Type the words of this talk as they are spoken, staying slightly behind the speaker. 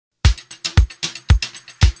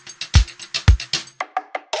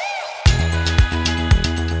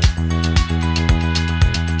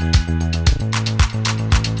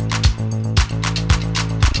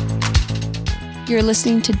You're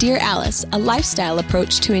listening to Dear Alice, a lifestyle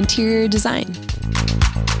approach to interior design.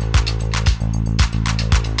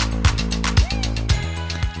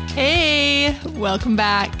 Hey, welcome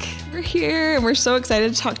back. We're here and we're so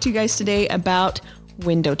excited to talk to you guys today about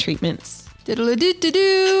window treatments.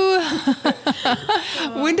 Diddle-a-doo-doo-doo.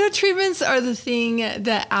 Window treatments are the thing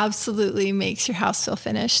that absolutely makes your house feel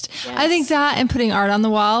finished. Yes. I think that and putting art on the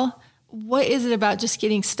wall. What is it about just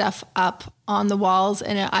getting stuff up on the walls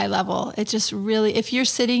and at eye level? It just really, if you're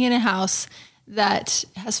sitting in a house that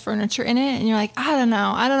has furniture in it and you're like, I don't know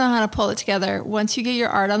how to pull it together. Once you get your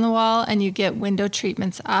art on the wall and you get window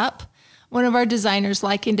treatments up, one of our designers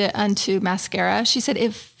likened it unto mascara. She said,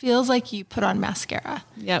 it feels like you put on mascara.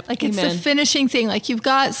 Yep. Like it's the finishing thing. Like you've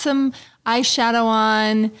got some eyeshadow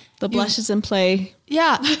on. The blush is in play.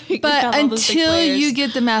 Yeah. But until you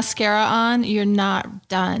get the mascara on, you're not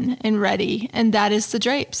done and ready. And that is the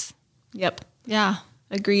drapes. Yep. Yeah.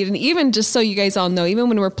 Agreed. And even just so you guys all know, even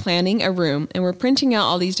when we're planning a room and we're printing out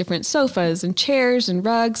all these different sofas and chairs and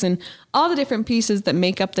rugs and all the different pieces that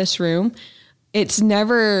make up this room, it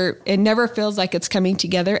never feels like it's coming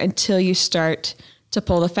together until you start to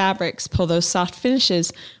pull the fabrics, pull those soft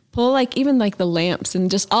finishes, pull even the lamps and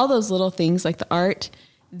just all those little things like the art.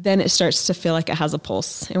 Then it starts to feel like it has a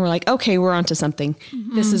pulse and we're like, okay, we're onto something.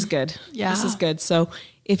 Mm-hmm. This is good. Yeah. This is good. So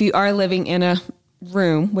if you are living in a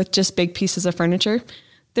room with just big pieces of furniture,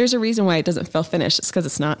 there's a reason why it doesn't feel finished. It's because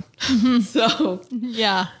it's not. Mm-hmm.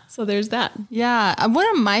 So there's that. Yeah. One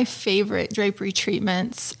of my favorite drapery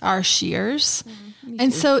treatments are shears.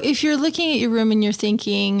 And so if you're looking at your room and you're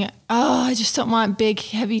thinking, oh, I just don't want big,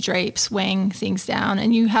 heavy drapes weighing things down,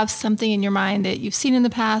 and you have something in your mind that you've seen in the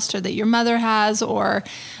past or that your mother has or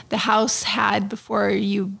the house had before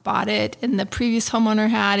you bought it and the previous homeowner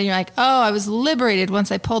had, and you're like, oh, I was liberated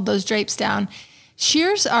once I pulled those drapes down.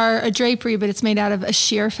 Shears are a drapery, but it's made out of a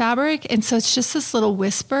sheer fabric. And so it's just this little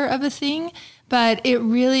whisper of a thing, but it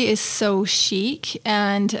really is so chic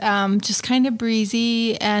and just kind of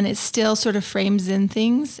breezy. And it still sort of frames in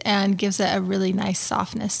things and gives it a really nice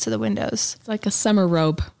softness to the windows. It's like a summer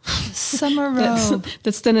robe. Summer robe.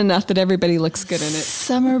 That's thin enough that everybody looks good in it.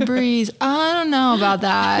 Summer breeze. I don't know about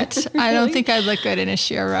that. Really? I don't think I'd look good in a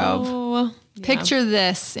sheer robe. Oh, yeah. Picture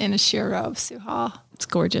this in a sheer robe, Sue Hall. It's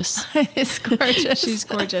gorgeous. It's gorgeous. She's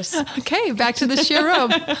gorgeous. Okay, back to the sheer robe.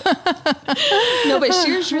 No, but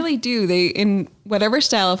shears really do. They, in whatever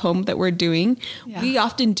style of home that we're doing, we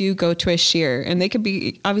often do go to a shear. And they could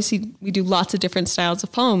be, obviously, we do lots of different styles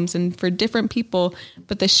of homes and for different people,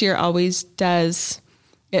 but the shear always does,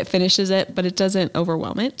 it finishes it, but it doesn't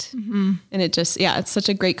overwhelm it. Mm-hmm. And it just, it's such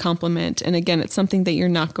a great compliment. And again, it's something that you're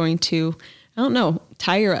not going to,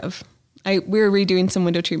 tire of. We were redoing some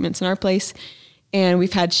window treatments in our place, and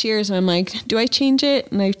we've had shears, and I'm like, do I change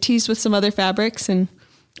it? And I teased with some other fabrics, and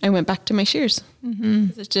I went back to my shears.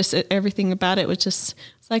 Mm-hmm. It's just everything about it was just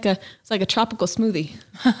it's like a tropical smoothie,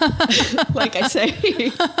 like I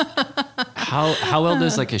say. How well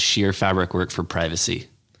does a sheer fabric work for privacy?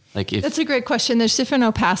 That's a great question. There's different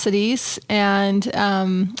opacities. And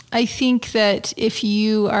I think that if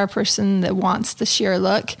you are a person that wants the sheer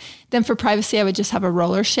look, then for privacy, I would just have a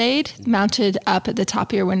roller shade mounted up at the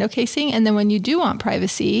top of your window casing. And then when you do want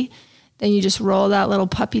privacy, then you just roll that little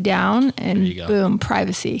puppy down and boom,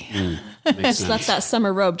 privacy. Just let that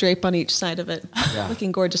summer robe drape on each side of it. Yeah.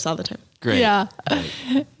 Looking gorgeous all the time. Great. Yeah.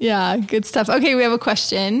 Right. Yeah. Good stuff. Okay. We have a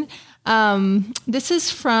question. This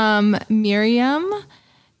is from Miriam.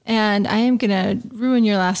 And I am going to ruin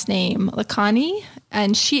your last name, Lakani.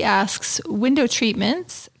 And she asks, window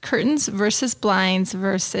treatments, curtains versus blinds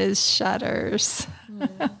versus shutters.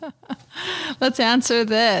 Let's answer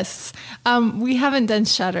this. We haven't done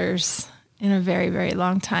shutters in a very, very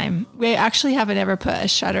long time. We actually haven't ever put a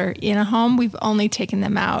shutter in a home. We've only taken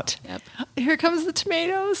them out. Yep. Here comes the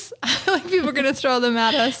tomatoes. I feel like people are going to throw them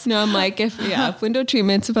at us. No, I'm like, if window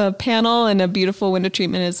treatments, if a panel and a beautiful window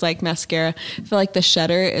treatment is like mascara, I feel like the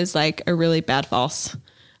shutter is like a really bad false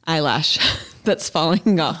eyelash that's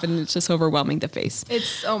falling off and it's just overwhelming the face. It's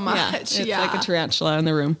so much. It's like a tarantula in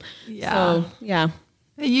the room. Yeah. So,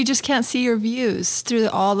 you just can't see your views through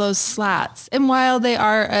all those slats. And while they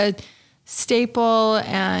are a staple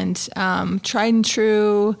and tried and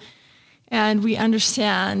true, and we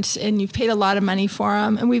understand, and you've paid a lot of money for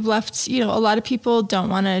them, and we've left, a lot of people don't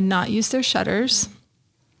want to not use their shutters.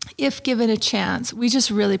 If given a chance, we just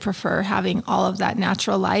really prefer having all of that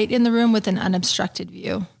natural light in the room with an unobstructed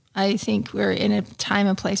view. I think we're in a time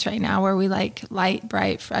and place right now where we like light,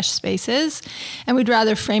 bright, fresh spaces, and we'd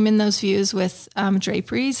rather frame in those views with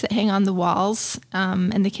draperies that hang on the walls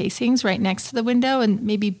and the casings right next to the window and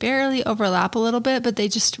maybe barely overlap a little bit, but they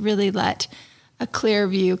just really let a clear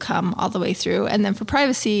view come all the way through. And then for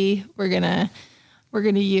privacy, we're gonna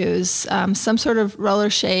use some sort of roller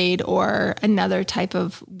shade or another type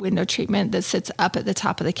of window treatment that sits up at the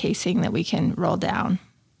top of the casing that we can roll down.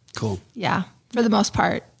 Cool. Yeah, for the most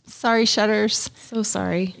part. Sorry, shutters. So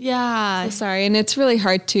sorry. Yeah. So sorry. And it's really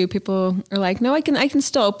hard too. People are like, no, I can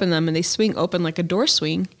still open them. And they swing open like a door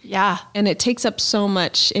swing. Yeah. And it takes up so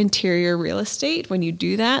much interior real estate when you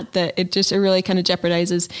do that it really kind of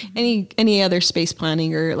jeopardizes any other space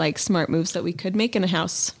planning or like smart moves that we could make in a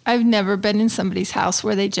house. I've never been in somebody's house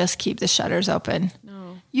where they just keep the shutters open.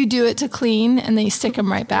 No. You do it to clean and then you stick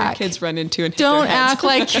them right back. Your kids run into and hit don't their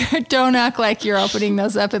heads. don't act like you're opening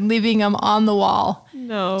those up and leaving them on the wall.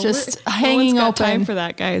 No, just hanging no one's open. got time for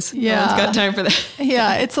that, guys. Yeah. No one's got time for that.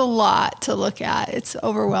 Yeah, it's a lot to look at. It's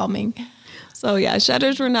overwhelming. So yeah,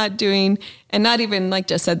 shutters we're not doing, and not even like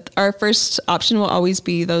Jess said, our first option will always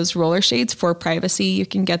be those roller shades for privacy. You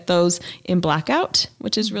can get those in blackout,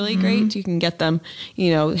 which is really great. You can get them,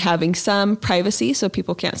 having some privacy so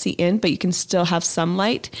people can't see in, but you can still have some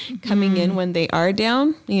light coming in when they are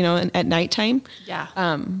down, at nighttime.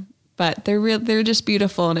 Yeah. But they're just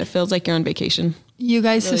beautiful, and it feels like you're on vacation. You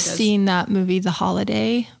guys Really have does. seen that movie, The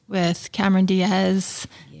Holiday, with Cameron Diaz,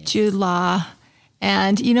 Jude Law,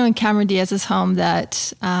 and in Cameron Diaz's home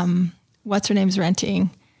that what's her name's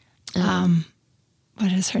renting.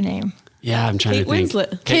 What is her name? Yeah, I'm trying Kate to think.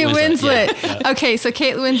 Winslet. Kate Winslet. Yeah. Okay, so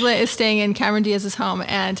Kate Winslet is staying in Cameron Diaz's home,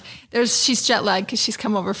 and she's jet lagged because she's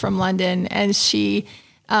come over from London, and she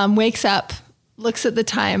wakes up, looks at the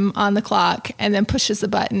time on the clock, and then pushes the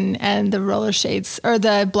button, and the roller shades or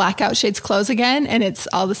the blackout shades close again, and it's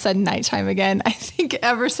all of a sudden nighttime again. I think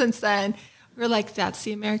ever since then, we're like, that's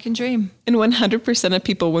the American dream. And 100% of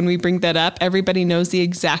people, when we bring that up, everybody knows the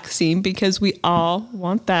exact scene because we all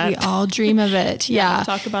want that. We all dream of it. Yeah.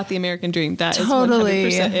 Talk about the American dream. That Totally.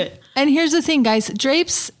 is 100% it. And here's the thing, guys,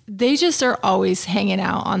 drapes, they just are always hanging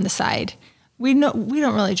out on the side. We don't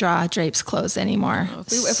really draw drapes closed anymore.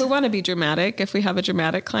 If we want to be dramatic, if we have a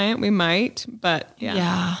dramatic client, we might. But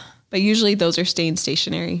Yeah. But usually those are staying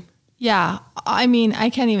stationary. Yeah. I mean, I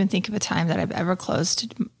can't even think of a time that I've ever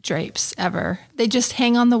closed drapes ever. They just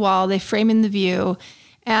hang on the wall. They frame in the view,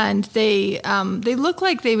 and they look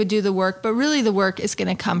like they would do the work, but really the work is going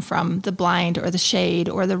to come from the blind or the shade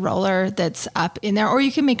or the roller that's up in there. Or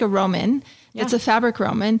you can make a Roman. Yeah. It's a fabric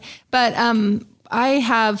Roman. But I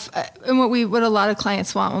have, and what a lot of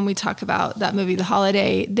clients want when we talk about that movie, The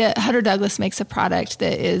Holiday, that Hutter Douglas makes a product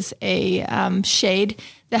that is a shade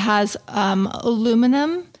that has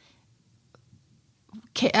aluminum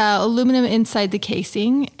inside the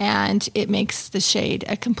casing, and it makes the shade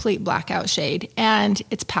a complete blackout shade, and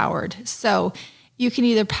it's powered. So you can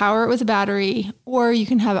either power it with a battery or you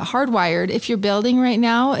can have it hardwired. If you're building right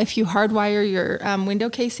now, if you hardwire your window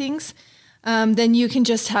casings, then you can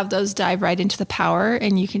just have those dive right into the power,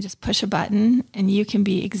 and you can just push a button, and you can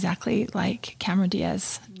be exactly like Cameron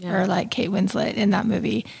Diaz or like Kate Winslet in that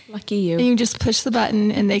movie. Lucky you. And you just push the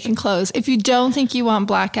button and they can close. If you don't think you want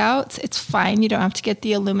blackouts, it's fine. You don't have to get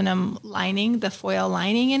the aluminum lining, the foil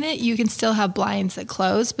lining in it. You can still have blinds that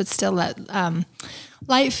close, but still let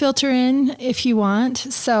light filter in if you want.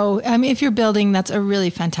 So if you're building, that's a really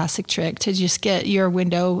fantastic trick to just get your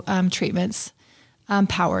window treatments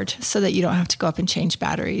powered so that you don't have to go up and change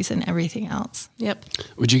batteries and everything else. Yep.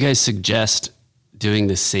 Would you guys suggest doing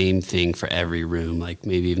the same thing for every room? Like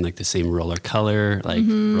maybe even like the same roller color, like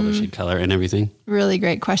roller shade color and everything? Really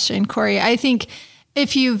great question, Corey. I think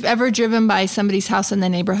if you've ever driven by somebody's house in the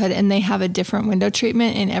neighborhood and they have a different window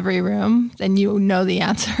treatment in every room, then you know the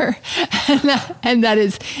answer. and that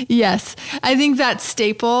is yes. I think that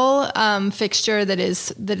staple fixture that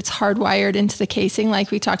it's hardwired into the casing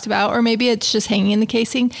like we talked about, or maybe it's just hanging in the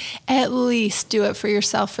casing, at least do it for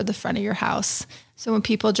yourself for the front of your house. So when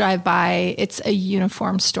people drive by, it's a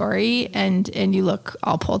uniform story and you look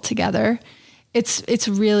all pulled together. It's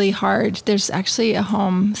really hard. There's actually a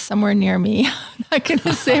home somewhere near me. I'm not going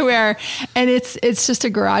to say where. And it's just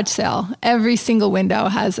a garage sale. Every single window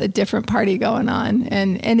has a different party going on.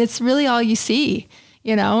 And it's really all you see.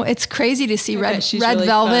 It's crazy to see red really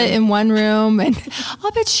velvet fun. in one room. And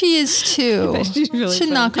I'll bet she is too. She's really should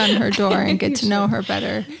fun. knock on her door and get to know her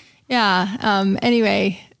better. Yeah.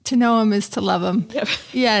 Anyway, to know them is to love them. Yep.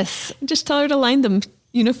 Yes. Just tell her to line them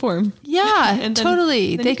uniform. Yeah, And then-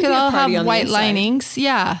 totally. then They you can could be a all party have on the white inside. linings.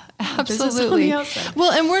 Yeah, Business on absolutely. the outside.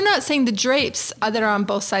 Well, and we're not saying the drapes that are on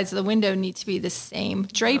both sides of the window need to be the same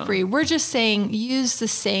drapery. We're just saying use the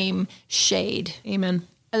same shade Amen.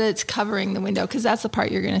 that's covering the window, because that's the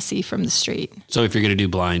part you're going to see from the street. So if you're going to do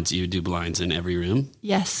blinds, you would do blinds in every room?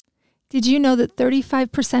 Yes. Did you know that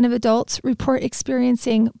 35% of adults report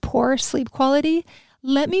experiencing poor sleep quality?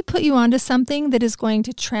 Let me put you onto something that is going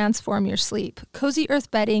to transform your sleep. Cozy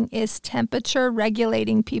Earth bedding is temperature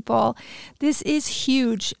regulating, people. This is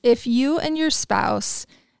huge. If you and your spouse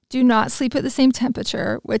do not sleep at the same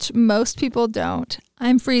temperature, which most people don't,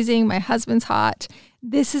 I'm freezing, my husband's hot.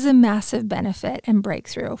 This is a massive benefit and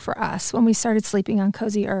breakthrough for us when we started sleeping on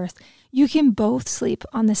Cozy Earth. You can both sleep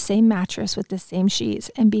on the same mattress with the same sheets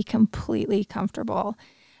and be completely comfortable.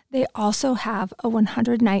 They also have a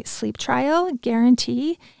 100-night sleep trial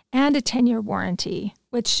guarantee and a 10-year warranty,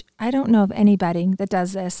 which I don't know of any bedding that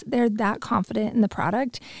does this. They're that confident in the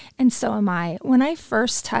product, and so am I. When I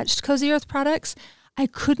first touched Cozy Earth products, I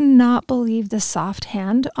could not believe the soft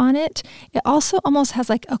hand on it. It also almost has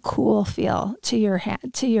like a cool feel to your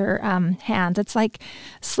hand. It's like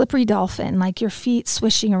slippery dolphin, like your feet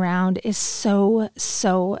swishing around is so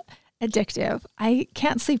addictive. I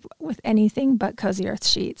can't sleep with anything but Cozy Earth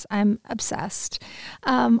sheets. I'm obsessed.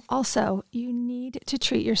 Also, you need to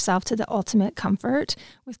treat yourself to the ultimate comfort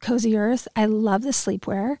with Cozy Earth. I love the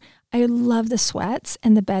sleepwear. I love the sweats,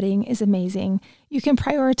 and the bedding is amazing. You can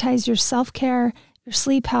prioritize your self-care, your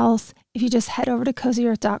sleep health, if you just head over to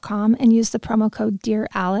cozyearth.com and use the promo code Dear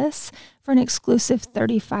Alice for an exclusive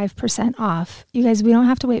 35% off. You guys, we don't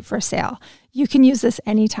have to wait for a sale. You can use this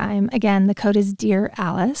anytime. Again, the code is Dear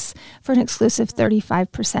Alice for an exclusive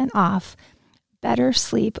 35% off. Better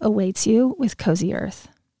sleep awaits you with Cozy Earth.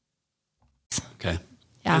 Okay.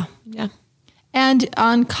 Yeah. Yeah. And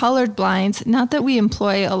on colored blinds, not that we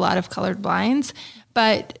employ a lot of colored blinds,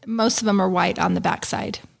 but most of them are white on the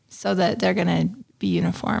backside so that they're going to be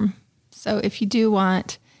uniform. So if you do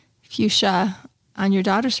want fuchsia on your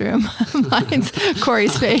daughter's room, mine's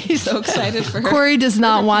Corey's face. So excited for her. Corey does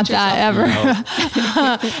not want that ever.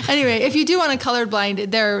 No. Anyway, if you do want a colored blind,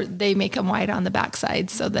 they make them white on the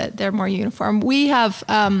backside so that they're more uniform. We have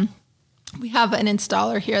an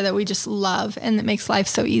installer here that we just love and that makes life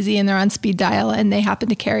so easy, and they're on speed dial, and they happen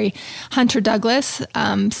to carry Hunter Douglas.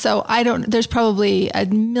 So there's probably a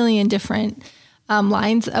million different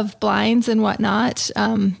lines of blinds and whatnot.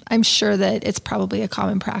 I'm sure that it's probably a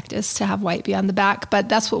common practice to have white be on the back, but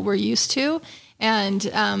that's what we're used to. And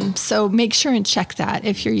so make sure and check that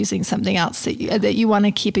if you're using something else that you want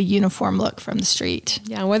to keep a uniform look from the street.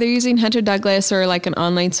 Yeah, whether you're using Hunter Douglas or like an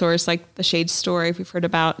online source like the Shade Store we've heard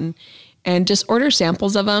about, and just order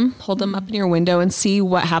samples of them, hold them up in your window and see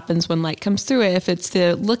what happens when light comes through it. If it's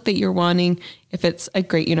the look that you're wanting, if it's a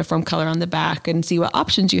great uniform color on the back, and see what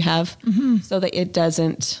options you have so that it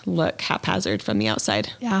doesn't look haphazard from the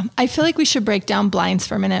outside. Yeah. I feel like we should break down blinds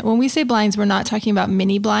for a minute. When we say blinds, we're not talking about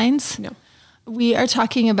mini blinds. No. We are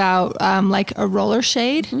talking about like a roller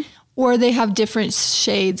shade. Or they have different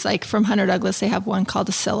shades, like from Hunter Douglas, they have one called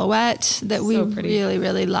a silhouette that we really,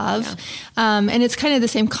 really love. Yeah. And it's kind of the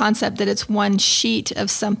same concept that it's one sheet of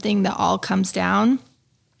something that all comes down.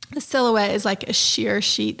 The silhouette is like a sheer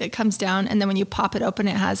sheet that comes down, and then when you pop it open,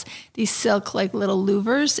 it has these silk like little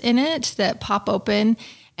louvers in it that pop open,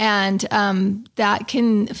 and that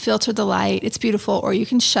can filter the light. It's beautiful, or you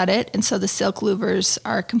can shut it, and so the silk louvers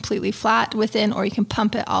are completely flat within, or you can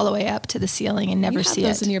pump it all the way up to the ceiling and never see it. You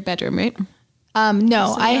have those in your bedroom, right?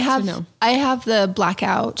 No, I have the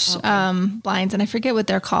blackout blinds, and I forget what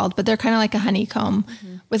they're called, but they're kind of like a honeycomb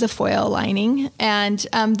with a foil lining. And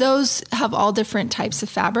those have all different types of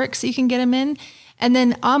fabrics you can get them in. And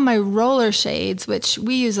then on my roller shades, which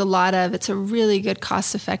we use a lot of, it's a really good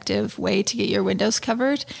cost-effective way to get your windows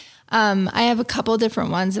covered. I have a couple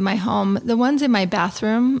different ones in my home. The ones in my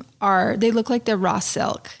bathroom they look like they're raw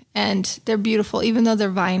silk, and they're beautiful. Even though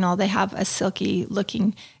they're vinyl, they have a silky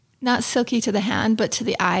looking, not silky to the hand, but to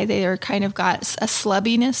the eye. They are kind of got a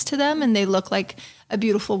slubbiness to them, and they look like a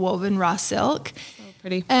beautiful woven raw silk. So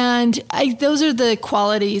pretty. And those are the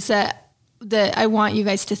qualities that I want you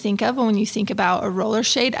guys to think of when you think about a roller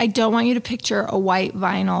shade. I don't want you to picture a white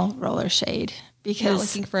vinyl roller shade, because you're not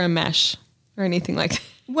looking for a mesh or anything like that.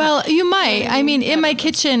 Well, you might. I mean, in my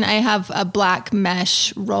kitchen, I have a black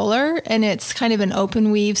mesh roller, and it's kind of an open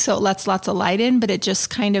weave, so it lets lots of light in, but it just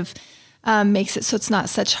kind of makes it so it's not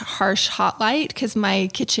such harsh hot light, because my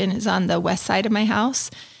kitchen is on the west side of my house.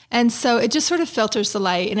 And so it just sort of filters the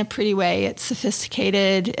light in a pretty way. It's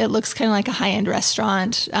sophisticated. It looks kind of like a high-end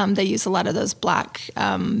restaurant. They use a lot of those black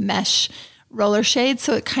mesh roller shades.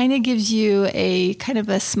 So it kind of gives you a kind of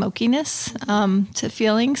a smokiness to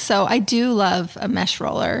feeling. So I do love a mesh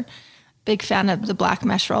roller. Big fan of the black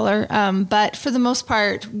mesh roller. But for the most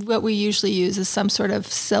part, what we usually use is some sort of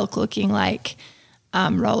silk-looking like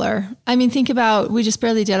roller. I mean, think about, we just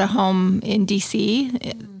barely did a home in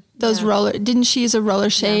DC those roller, didn't she use a roller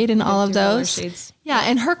shade in all of those? Shades. Yeah.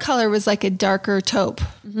 And her color was like a darker taupe.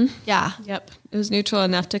 Mm-hmm. Yeah. Yep. It was neutral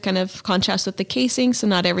enough to kind of contrast with the casing. So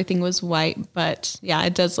not everything was white, but yeah,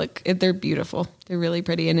 it does look, they're beautiful. They're really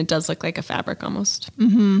pretty. And it does look like a fabric almost.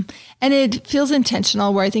 Mm-hmm. And it feels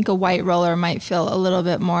intentional, where I think a white roller might feel a little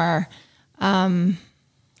bit more, it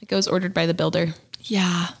was ordered by the builder.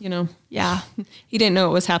 Yeah. You know? Yeah. He didn't know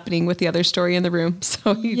what was happening with the other story in the room.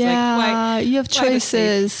 So he's like, why? You have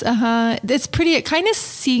choices. It's pretty. It kind of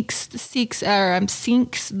sinks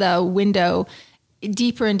the window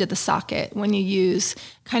deeper into the socket when you use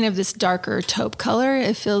kind of this darker taupe color.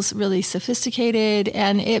 It feels really sophisticated,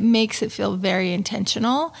 and it makes it feel very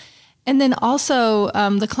intentional. And then also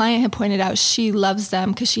the client had pointed out she loves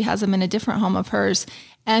them because she has them in a different home of hers.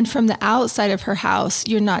 And from the outside of her house,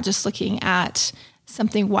 you're not just looking at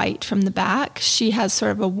something white from the back. She has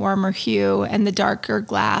sort of a warmer hue, and the darker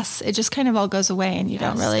glass, it just kind of all goes away, and you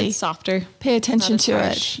don't really it's softer. Pay attention to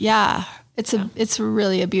it. Yeah. It's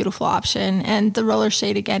really a beautiful option. And the roller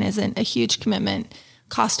shade, again, isn't a huge commitment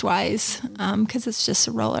cost-wise because it's just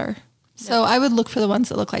a roller. So I would look for the ones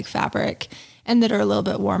that look like fabric and that are a little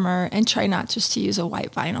bit warmer, and try not just to use a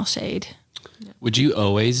white vinyl shade. Would you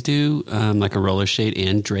always do like a roller shade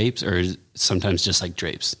and drapes, or sometimes just like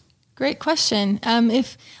drapes? Great question.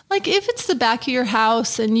 If it's the back of your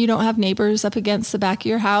house and you don't have neighbors up against the back of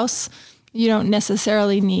your house, you don't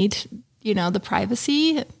necessarily need, the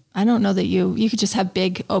privacy. I don't know that you could just have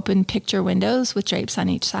big open picture windows with drapes on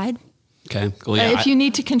each side. Okay, cool. Yeah, if you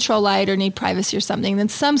need to control light or need privacy or something, then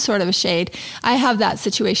some sort of a shade. I have that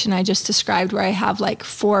situation I just described where I have like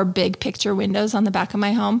 4 big picture windows on the back of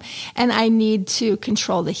my home, and I need to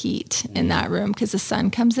control the heat in that room because the sun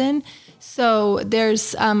comes in. So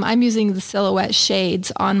there's, I'm using the silhouette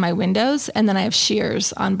shades on my windows, and then I have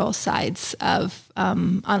sheers on both sides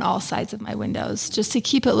on all sides of my windows, just to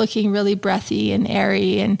keep it looking really breathy and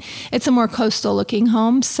airy. And it's a more coastal looking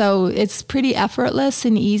home, so it's pretty effortless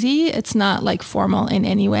and easy. It's not like formal in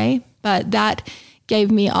any way, but that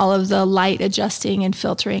gave me all of the light adjusting and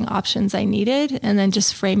filtering options I needed. And then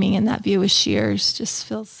just framing in that view with sheers just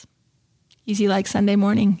feels easy, like Sunday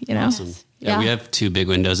morning, Awesome. Yeah, we have 2 big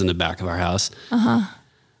windows in the back of our house.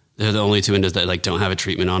 They're the only 2 windows that don't have a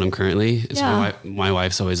treatment on them currently. So my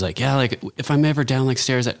wife's always like, if I'm ever down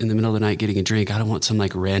stairs in the middle of the night getting a drink, I don't want some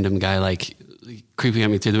random guy creeping at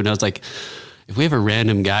me through the window. I was like, if we have a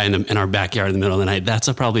random guy in our backyard in the middle of the night,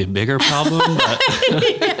 that's probably a bigger problem. But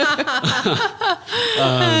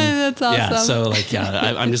that's awesome. Yeah,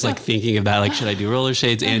 so I'm just thinking about should I do roller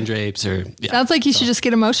shades and drapes or? Yeah, sounds like you should just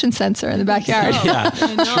get a motion sensor in the backyard. True,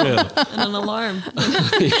 and an alarm,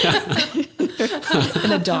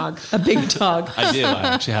 and a dog, a big dog. I do.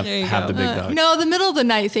 I actually have the big dog. No, the middle of the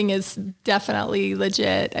night thing is definitely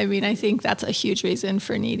legit. I mean, I think that's a huge reason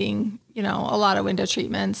for needing a lot of window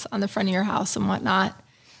treatments on the front of your house and whatnot.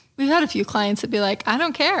 We've had a few clients that be like, I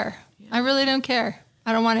don't care. I really don't care.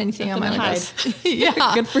 I don't want anything on my windows.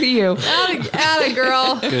 Yeah. Good for you. Atta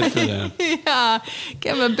girl. Good for them. Yeah.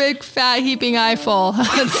 Give them a big, fat, heaping eyeful.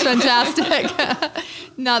 That's fantastic.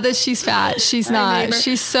 Not that she's fat. She's not. Neighbor.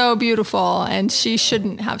 She's so beautiful, and she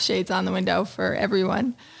shouldn't have shades on the window for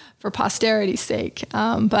everyone, for posterity's sake.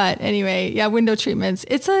 But anyway, window treatments.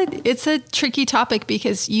 It's a tricky topic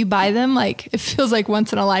because you buy them it feels like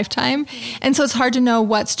once in a lifetime. And so it's hard to know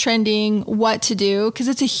what's trending, what to do, because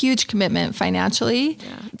it's a huge commitment financially.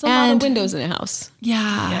 Yeah. It's a lot of windows in a house.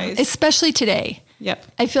 Yeah. Especially today. Yep.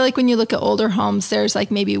 I feel like when you look at older homes, there's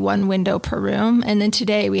maybe 1 window per room. And then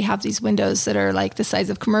today we have these windows that are the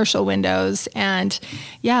size of commercial windows. And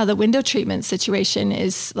the window treatment situation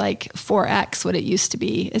is 4X what it used to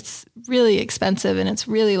be. It's really expensive and it's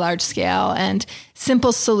really large scale, and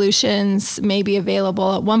simple solutions may be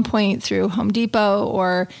available at one point through Home Depot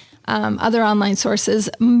or other online sources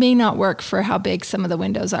may not work for how big some of the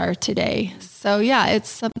windows are today. So it's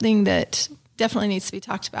something that definitely needs to be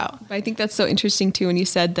talked about. But I think that's so interesting too when you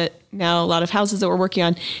said that now a lot of houses that we're working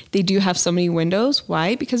on, they do have so many windows.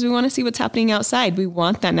 Why? Because we want to see what's happening outside. We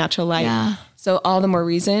want that natural light. Yeah. So all the more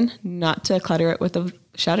reason not to clutter it with a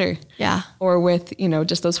shutter. Yeah. Or with,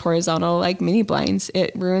 just those horizontal mini blinds.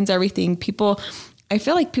 It ruins everything. I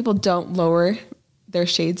feel like people don't lower their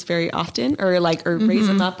shades very often or raise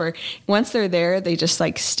them up, or once they're there, they just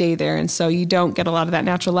stay there. And so you don't get a lot of that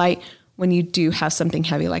natural light when you do have something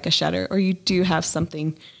heavy like a shutter, or you do have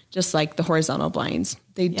something just like the horizontal blinds.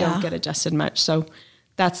 They don't get adjusted much. So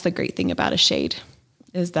that's the great thing about a shade,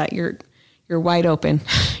 is that you're wide open.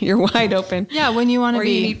 You're wide open. Yeah, when you want to be.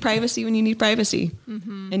 Or you need privacy when you need privacy.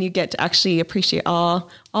 Mm-hmm. And you get to actually appreciate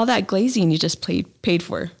all that glazing you just paid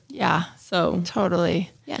for. Yeah. So totally.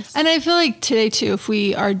 Yes. And I feel like today too, if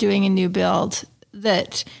we are doing a new build,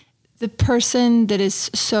 that the person that is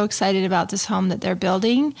so excited about this home that they're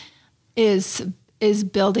building is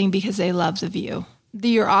building because they love the view.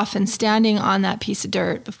 You're often standing on that piece of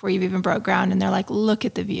dirt before you've even broke ground, and they're like, look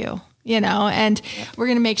at the view, and we're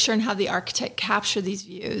going to make sure and have the architect capture these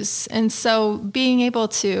views. And so being able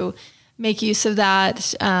to make use of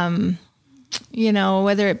that,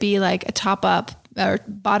 whether it be like a top up or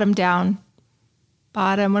bottom down,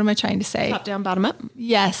 what am I trying to say? Top down, bottom up.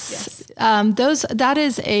 Yes. That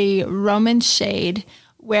is a Roman shade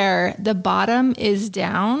where the bottom is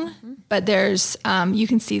down, but there's, you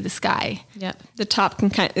can see the sky. Yep. The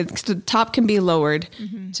top can be lowered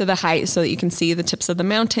to the height so that you can see the tips of the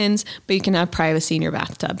mountains, but you can have privacy in your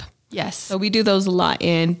bathtub. Yes. So we do those a lot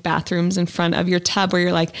in bathrooms in front of your tub where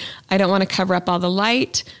you're like, I don't want to cover up all the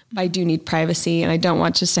light, but I do need privacy, and I don't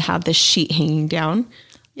want just to have this sheet hanging down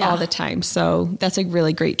all the time. So that's a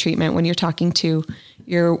really great treatment when you're talking to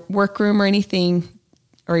your workroom or anything,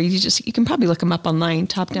 or you can probably look them up online,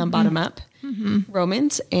 top down, bottom up,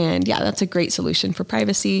 Romans. And that's a great solution for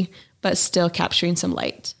privacy, but still capturing some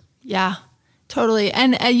light. Yeah, totally.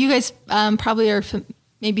 And you guys probably are,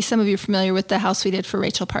 maybe some of you are familiar with the house we did for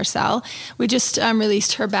Rachel Parcell. We just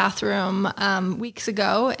released her bathroom weeks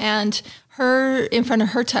ago, and in front of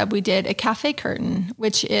her tub, we did a cafe curtain,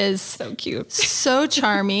 which is so cute, so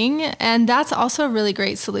charming. And that's also a really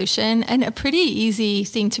great solution and a pretty easy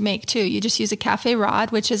thing to make too. You just use a cafe rod,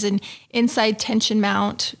 which is an inside tension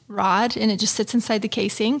mount rod, and it just sits inside the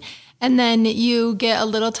casing. And then you get a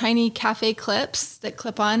little tiny cafe clips that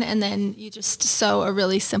clip on, and then you just sew a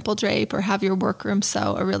really simple drape, or have your workroom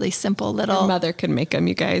sew a really simple little. Your mother could make them,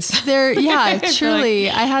 you guys. They're truly.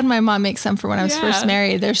 I had my mom make some for when I was first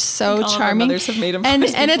married. They're so charming. Mothers have made them, and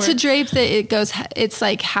it's a drape that it's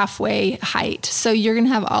like halfway height, so you're gonna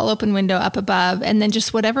have all open window up above, and then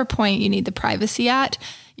just whatever point you need the privacy at.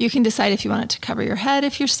 You can decide if you want it to cover your head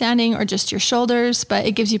if you're standing, or just your shoulders, but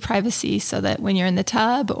it gives you privacy so that when you're in the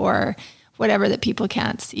tub or whatever, that people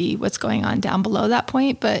can't see what's going on down below that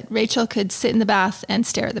point. But Rachel could sit in the bath and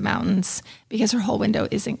stare at the mountains because her whole window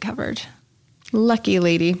isn't covered. Lucky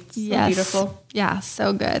lady. So yes. Beautiful. Yeah,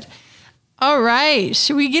 so good. All right.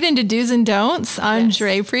 Should we get into do's and don'ts on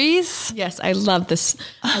draperies? Yes, I love this.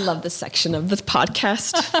 I love this section of the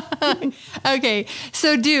podcast. Okay.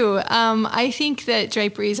 So I think that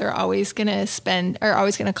draperies are always going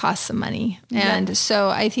to cost some money. And so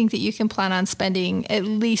I think that you can plan on spending at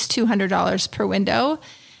least $200 per window.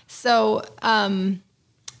 So,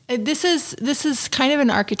 this is kind of an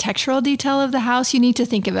architectural detail of the house. You need to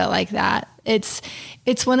think of it like that.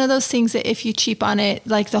 It's one of those things that if you cheap on it,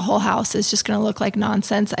 like the whole house is just going to look like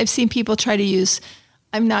nonsense. I've seen people try to use,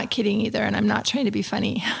 I'm not kidding either, and I'm not trying to be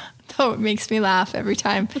funny, though it makes me laugh every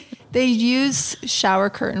time. They use shower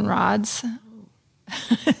curtain rods.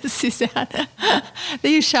 Suzanne.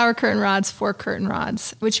 They use shower curtain rods for curtain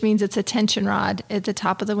rods, which means it's a tension rod at the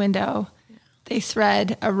top of the window. They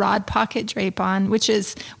thread a rod pocket drape on, which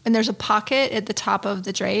is when there's a pocket at the top of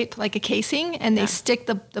the drape, like a casing, and they stick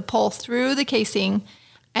the pole through the casing,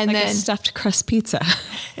 and like then a stuffed crust pizza.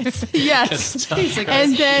 Yes,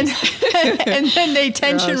 and then they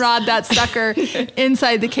tension rod that sucker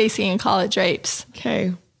inside the casing and call it drapes.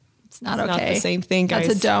 Okay, it's not Not okay. the same thing, guys.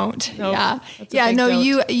 That's a don't. Nope. Yeah, no.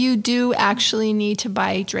 Don't. You do actually need to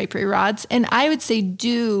buy drapery rods, and I would say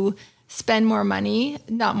spend more money,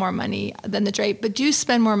 not more money than the drape, but do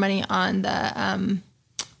spend more money on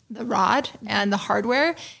the rod and the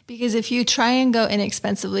hardware, because if you try and go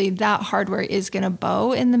inexpensively, that hardware is going to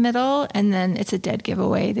bow in the middle, and then it's a dead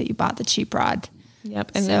giveaway that you bought the cheap rod.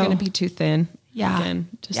 Yep, and they're going to be too thin. Yeah. Again,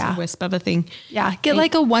 just a wisp of a thing. Yeah, get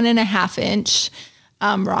like a 1.5 inch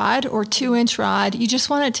rod or 2-inch rod. You just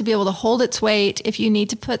want it to be able to hold its weight. If you need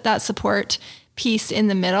to put that support piece in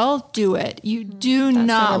the middle, do it. You do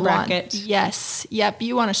not want bracket. Yes. Yep.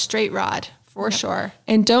 You want a straight rod for sure.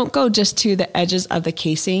 And don't go just to the edges of the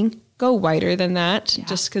casing. Go wider than that,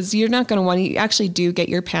 just because you're not going to want to. You actually do get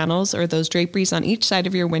your panels or those draperies on each side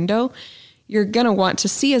of your window. You're going to want to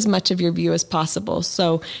see as much of your view as possible.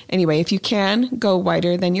 So anyway, if you can, go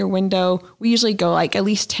wider than your window. We usually go like at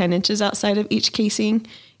least 10 inches outside of each casing,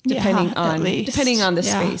 depending on the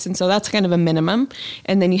space. And so that's kind of a minimum.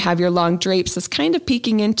 And then you have your long drapes that's kind of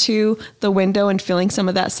peeking into the window and feeling some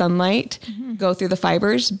of that sunlight go through the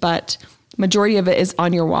fibers, but majority of it is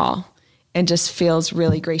on your wall and just feels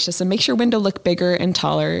really gracious, and makes your window look bigger and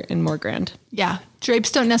taller and more grand. Yeah. Drapes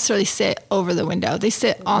don't necessarily sit over the window. They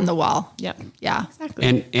sit on the wall. Yep. Yeah.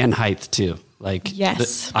 Exactly. And height too. Like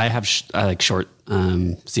yes, I like short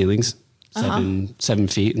ceilings. 7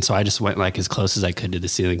 feet. And so I just went like as close as I could to the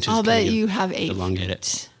ceiling. I'll bet you have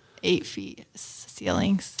 8 feet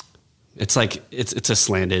ceilings. It's like, it's a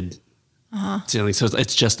slanted ceiling. So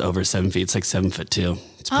it's just over 7 feet. It's like 7'2".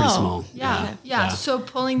 It's pretty small. Yeah. So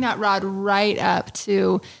pulling that rod right up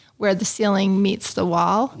to where the ceiling meets the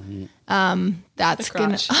wall, that's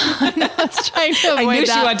gonna. I was trying to avoid I knew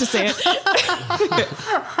that. she wanted to say it.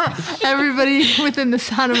 Everybody within the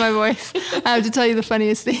sound of my voice, I have to tell you the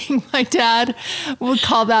funniest thing. My dad would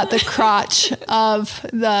call that the crotch of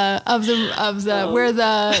the where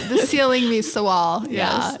the ceiling meets the wall.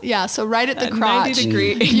 Yes. Yeah. So right at the At crotch,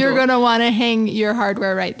 90-degree angle. you're gonna want to hang your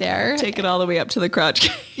hardware right there. Take it all the way up to the crotch.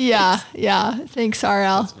 Yeah. Thanks,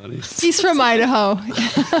 RL. He's from Idaho.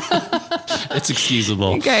 It's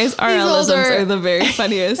excusable. You guys, RLisms are the very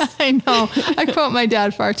funniest. I know. I quote my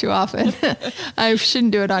dad far too often. I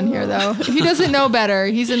shouldn't do it on here, though. He doesn't know better.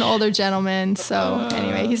 He's an older gentleman. So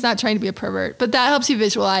anyway, he's not trying to be a pervert. But that helps you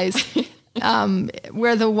visualize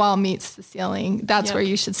where the wall meets the ceiling. That's where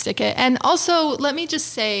you should stick it. And also, let me just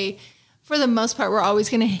say, for the most part, we're always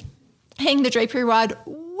going to hang the drapery rod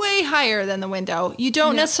way higher than the window. You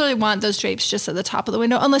don't necessarily want those drapes just at the top of the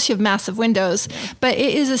window unless you have massive windows, but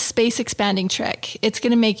it is a space expanding trick. It's going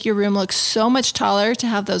to make your room look so much taller to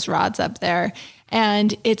have those rods up there,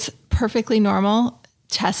 and it's perfectly normal.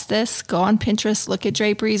 Test this, go on Pinterest, look at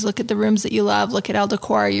draperies, look at the rooms that you love, look at El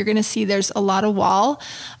Decor. You're going to see there's a lot of wall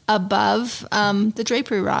above the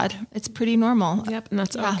drapery rod. It's pretty normal. Yep, and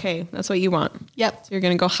that's okay. That's what you want. Yep. So you're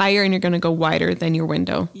going to go higher and you're going to go wider than your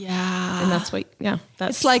window. Yeah. And that's what,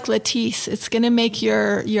 that's It's like Latisse. It's going to make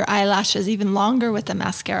your eyelashes even longer with the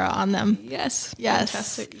mascara on them. Yes. Yes.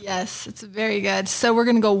 Fantastic. Yes. It's very good. So we're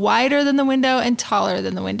going to go wider than the window and taller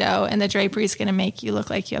than the window. And the drapery is going to make you look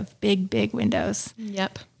like you have big, big windows.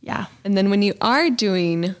 Yep. Yeah. And then when you are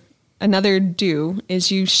doing another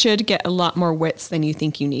is you should get a lot more widths than you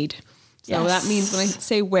think you need. So that means when I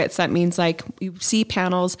say widths, that means like you see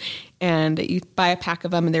panels and you buy a pack of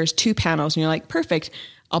them and there's 2 panels and you're like, perfect.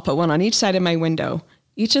 I'll put one on each side of my window.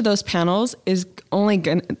 Each of those panels is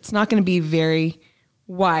it's not going to be very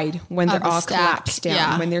wide when they're all collapsed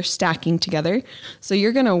down, when they're stacking together. So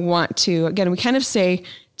you're going to want to, again, we kind of say,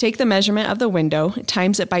 take the measurement of the window,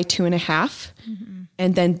 times it by 2.5.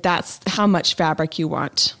 And then that's how much fabric you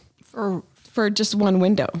want for just one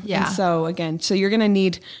window. Yeah. And so again, you're going to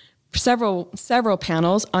need several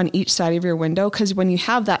panels on each side of your window, because when you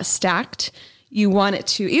have that stacked, you want it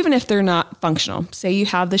to, even if they're not functional, say you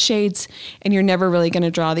have the shades and you're never really going to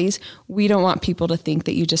draw these, we don't want people to think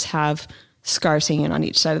that you just have scarves hanging on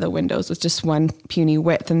each side of the windows with just one puny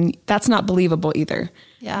width. And that's not believable either.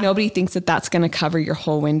 Yeah. Nobody thinks that that's going to cover your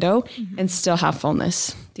whole window and still have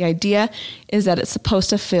fullness. The idea is that it's supposed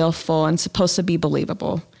to feel full and supposed to be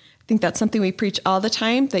believable. I think that's something we preach all the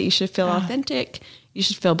time, that you should feel authentic. You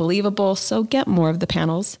should feel believable. So get more of the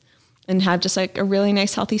panels and have just like a really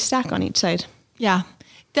nice, healthy stack on each side. Yeah.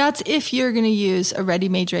 That's if you're going to use a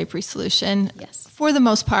ready-made drapery solution. Yes. For the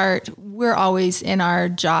most part, we're always in our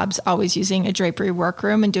jobs, always using a drapery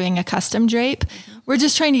workroom and doing a custom drape. We're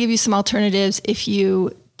just trying to give you some alternatives if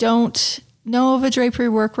you don't know of a drapery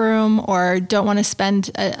workroom or don't want to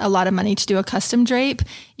spend a lot of money to do a custom drape.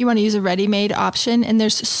 You want to use a ready-made option. And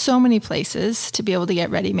there's so many places to be able to get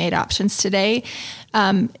ready-made options today.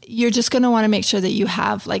 You're just going to want to make sure that you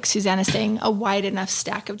have, like Susanna's saying, a wide enough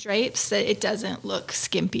stack of drapes that it doesn't look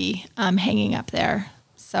skimpy hanging up there.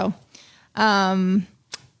 So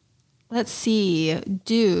let's see.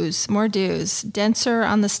 More do's. Denser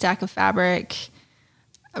on the stack of fabric.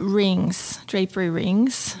 Rings, drapery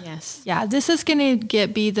rings. Yes. Yeah, this is going to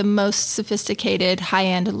be the most sophisticated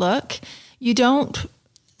high-end look. You don't,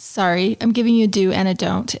 sorry, I'm giving you a do and a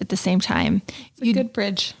don't at the same time. It's a good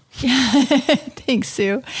bridge. Yeah, thanks,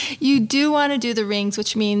 Sue. You do want to do the rings,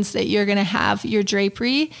 which means that you're going to have your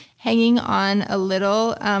drapery hanging on a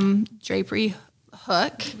little drapery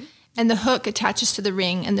hook. And the hook attaches to the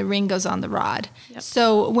ring and the ring goes on the rod. Yep.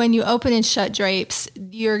 So when you open and shut drapes,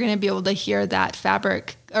 you're going to be able to hear that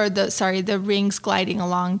fabric or the rings gliding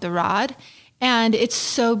along the rod. And it's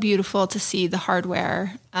so beautiful to see the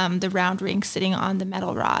hardware, the round ring sitting on the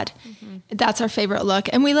metal rod. That's our favorite look.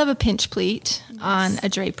 And we love a pinch pleat on a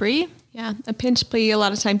drapery. Yeah, a pinch pleat. A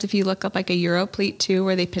lot of times if you look up like a Euro pleat too,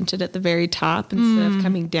 where they pinch it at the very top instead of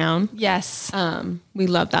coming down. Yes. We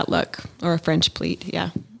love that look. Or a French pleat,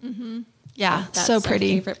 yeah. Yeah, that's so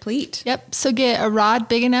pretty. Our favorite pleat. Yep. So get a rod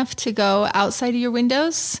big enough to go outside of your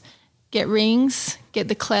windows. Get rings. Get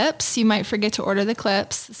the clips. You might forget to order the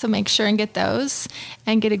clips, so make sure and get those.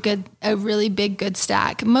 And get a really big, good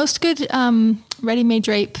stack. Most good ready-made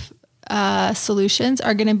drape solutions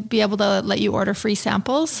are going to be able to let you order free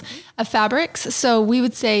samples of fabrics. So we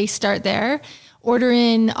would say start there. Order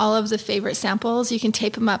in all of the favorite samples. You can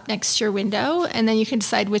tape them up next to your window, and then you can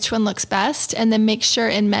decide which one looks best, and then make sure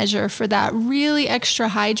and measure for that really extra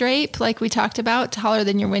high drape, like we talked about, taller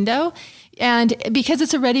than your window. And because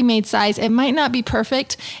it's a ready-made size, it might not be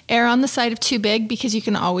perfect. Err on the side of too big, because you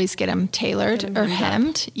can always get them tailored or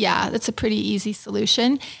hemmed. Yeah, that's a pretty easy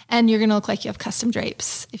solution. And you're going to look like you have custom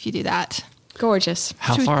drapes if you do that. Gorgeous.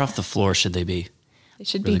 How far off the floor should they be? They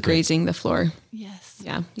should be grazing the floor. Yes.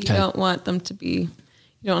 Yeah. You don't want them to be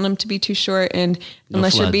too short, and No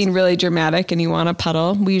unless floods. you're being really dramatic and you want a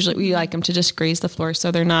puddle, we like them to just graze the floor so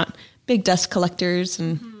they're not big dust collectors.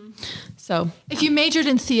 And so If you majored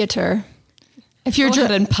in theater, if you're go ahead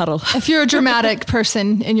and puddle. if you're a dramatic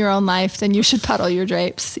person in your own life, then you should puddle your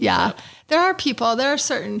drapes. Yeah. There are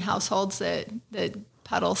certain households that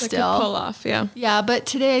puddle Like still. a pull off, yeah. Yeah, but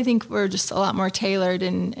today I think we're just a lot more tailored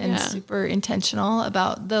and super intentional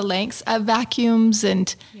about the lengths of vacuums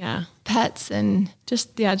and pets and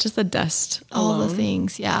Just the dust all alone the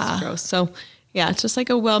things. Yeah. is gross. So yeah, it's just like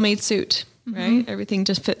a well-made suit, right? Everything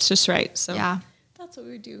just fits just right. So Yeah. that's what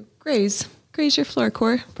we would do. Graze your floor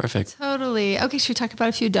core. Perfect. Totally. Okay, should we talk about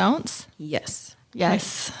a few don'ts? Yes.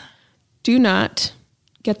 Yes. Do not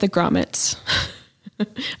get the grommets.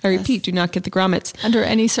 I repeat, do not get the grommets. Under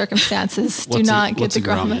any circumstances, do What's a- not get what's the a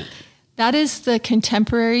grommet? grommet. That is the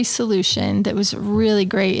contemporary solution that was really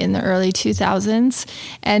great in the early 2000s.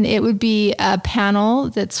 And it would be a panel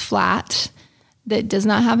that's flat, that does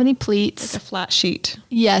not have any pleats. Like a flat sheet.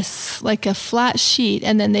 Yes, like a flat sheet.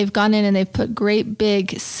 And then they've gone in and they've put great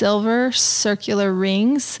big silver circular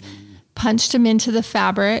rings, punched them into the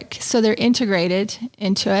fabric. So they're integrated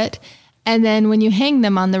into it. And then when you hang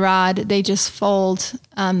them on the rod, they just fold,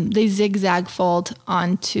 they zigzag fold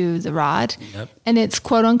onto the rod. Yep. And it's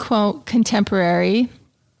quote unquote contemporary.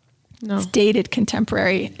 No. It's dated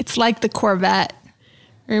contemporary. It's like the Corvette. It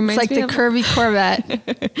It's reminds like me the of, curvy Corvette.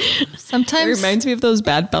 It Sometimes reminds me of those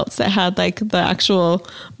bad belts that had like the actual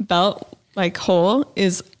belt like hole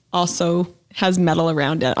is also has metal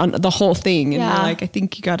around it on the whole thing. And Yeah. you're like, I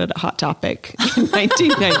think you got it at Hot Topic in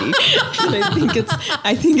 1990. And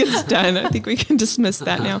I think it's done. I think we can dismiss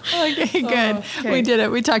that now. Okay, good. okay. We did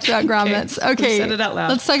it. We talked about grommets. We Okay. said it out loud.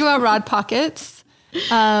 Let's talk about rod pockets.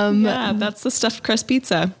 Yeah, that's the stuffed crust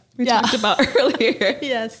pizza we Yeah. talked about earlier.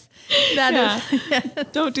 Yes. That is.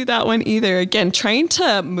 Don't do that one either. Again, trying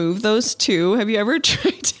to move those two. Have you ever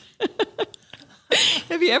tried?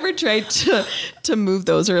 To move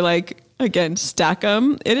those or like again stack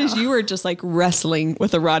them? It is you are just like wrestling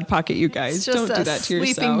with a rod pocket. You guys It's just don't do that to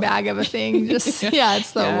yourself. sleeping bag of a thing. Just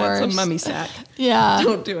it's the worst. It's a mummy sack. Yeah.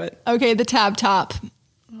 Don't do it. Okay, the tab top.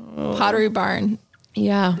 Pottery Barn,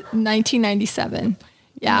 Yeah, 1997.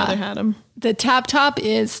 Yeah. mother had them. The tab top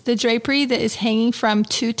is the drapery that is hanging from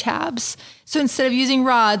two tabs. So instead of using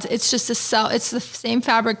rods, it's just it's the same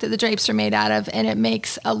fabric that the drapes are made out of, and it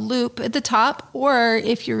makes a loop at the top. Or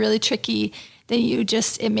if you're really tricky, then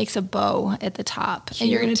it makes a bow at the top. And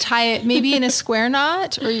you're going to tie it maybe in a square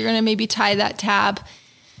knot, or you're going to maybe tie that tab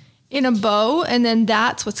in a bow, and then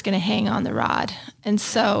that's what's going to hang on the rod. And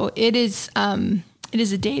so it is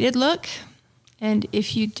a dated look. And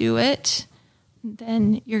if you do it,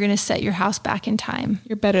 then you're going to set your house back in time.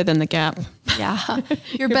 You're better than the Gap. Yeah.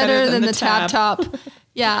 You're better than the tab top.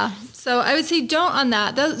 Yeah. So I would say don't on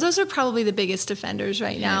that. Those are probably the biggest offenders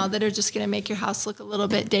right now that are just going to make your house look a little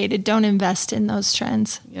bit dated. Don't invest in those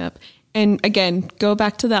trends. Yep. And again, go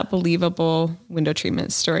back to that believable window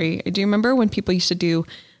treatment story. I do remember when people used to do,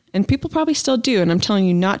 and people probably still do, and I'm telling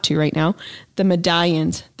you not to right now, the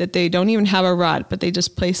medallions that they don't even have a rod, but they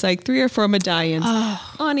just place like 3 or 4 medallions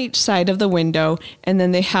on each side of the window. And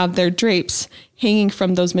then they have their drapes hanging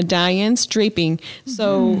from those medallions, draping.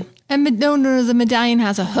 So, And no, the medallion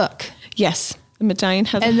has a hook. yes, the medallion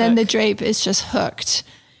has And a then the hook. drape is just hooked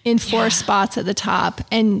in 4 spots at the top.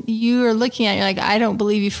 And you are looking at it, you're like, I don't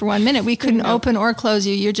believe you for 1 minute. We couldn't open or close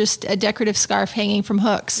you. You're just a decorative scarf hanging from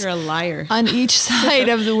hooks You're a liar. on each side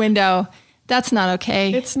of the window. That's not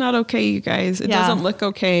okay. It's not okay, you guys. It Yeah. doesn't look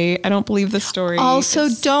okay. I don't believe the story. Also,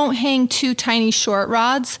 It's- don't hang 2 tiny short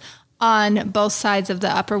rods on both sides of the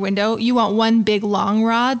upper window. You want one big long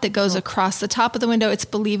rod that goes across the top of the window. It's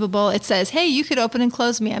believable. It says, hey, you could open and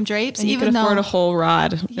close me. I'm drapes. and you even can though afford a whole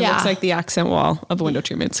rod. It Yeah. looks like the accent wall of window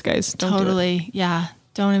treatments, guys. Don't do it. Totally. Yeah.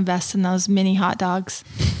 Don't invest in those mini hot dogs.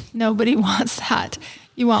 Nobody wants that.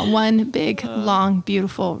 You want one big, long,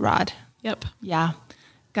 beautiful rod. Yep. Yeah.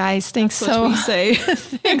 Guys, thanks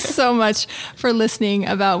thanks so much for listening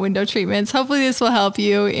about window treatments. Hopefully this will help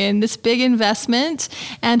you in this big investment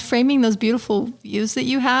and framing those beautiful views that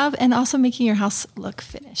you have and also making your house look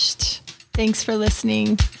finished. Thanks for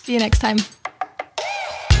listening. See you next time.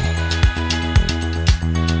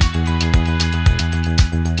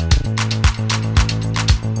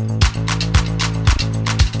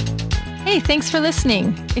 Hey, thanks for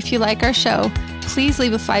listening. If you like our show, please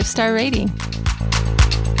leave a 5-star rating.